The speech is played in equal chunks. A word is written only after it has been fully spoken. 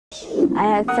I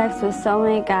had sex with so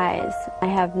many guys, I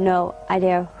have no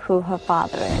idea who her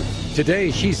father is.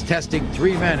 Today, she's testing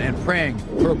 3 men and praying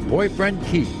her boyfriend,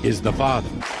 Keith, is the father.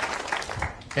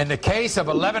 In the case of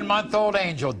 11-month-old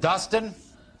Angel, Dustin,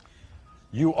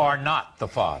 you are not the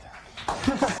father.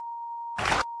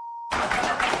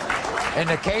 In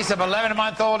the case of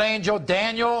 11-month-old Angel,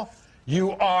 Daniel,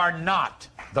 you are not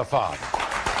the father.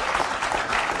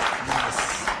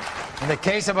 In the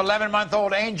case of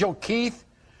 11-month-old Angel, Keith,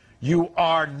 you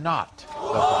are not the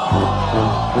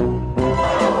father.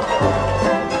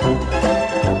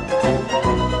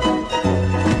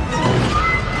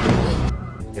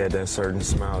 He had that certain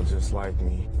smile just like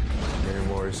me. And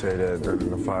Maury said that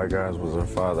the 5 guys was her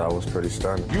father. I was pretty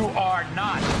stunned. You are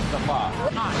not the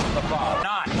father. Not the father.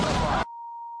 Not the father.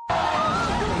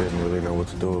 Didn't really know what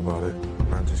to do about it.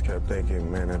 I just kept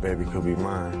thinking, man, that baby could be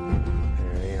mine.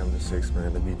 Here I am, the 6th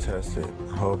man to be tested.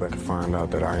 I hope I can find out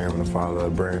that I am the father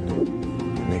of Brandon.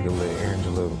 Nigga let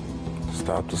Angela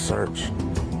stop the search.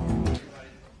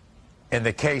 In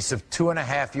the case of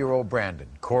 2.5-year-old Brandon,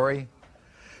 Corey,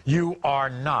 you are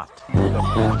not the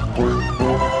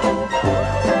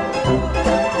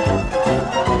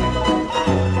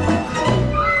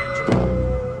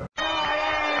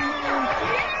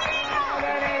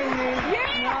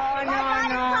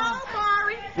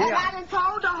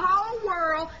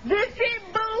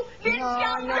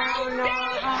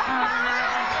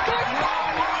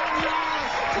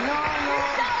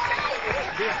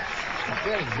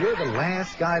You're the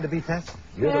last guy to be tested.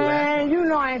 You're Man, you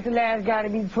know I ain't the last guy to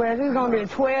be tested. It's going to be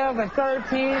 12 or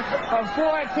 13 or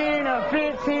 14 or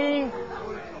 15.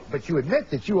 But you admit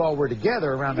that you all were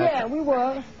together around that time. Yeah, we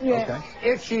were. Yeah. Okay.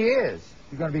 If she is,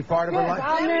 you're going to be part of her life?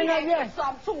 I'm Let me man ask you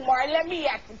something too, Maury. Let me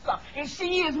ask you something. If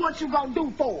she is, what you going to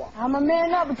do for her? I'm a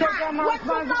man up and take care of my What you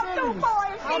going to responsibility. do for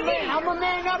her if she is? I'm a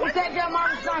man up and take care of my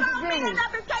responsibility. How you going to man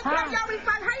up and take care of your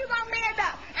responsibility? How you going to man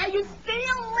up? And you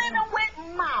still living with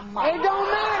mama. It don't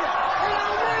matter. It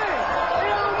don't matter. It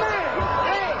don't matter.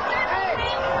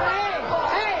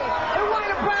 Hey, it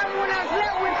wasn't a problem when I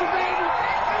slept with you, baby.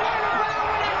 It wasn't a problem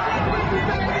when I slept with you,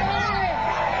 baby.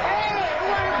 It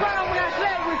wasn't a problem when I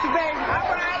slept with you, baby. All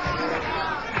right.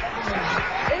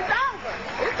 It's over.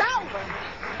 It's over.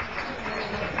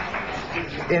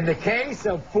 In the case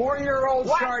of 4-year-old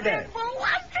Sade.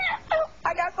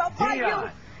 I got so far. Dion.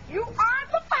 You are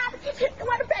the father.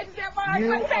 What the baby there, Maury? You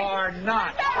What the baby? are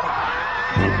not. No.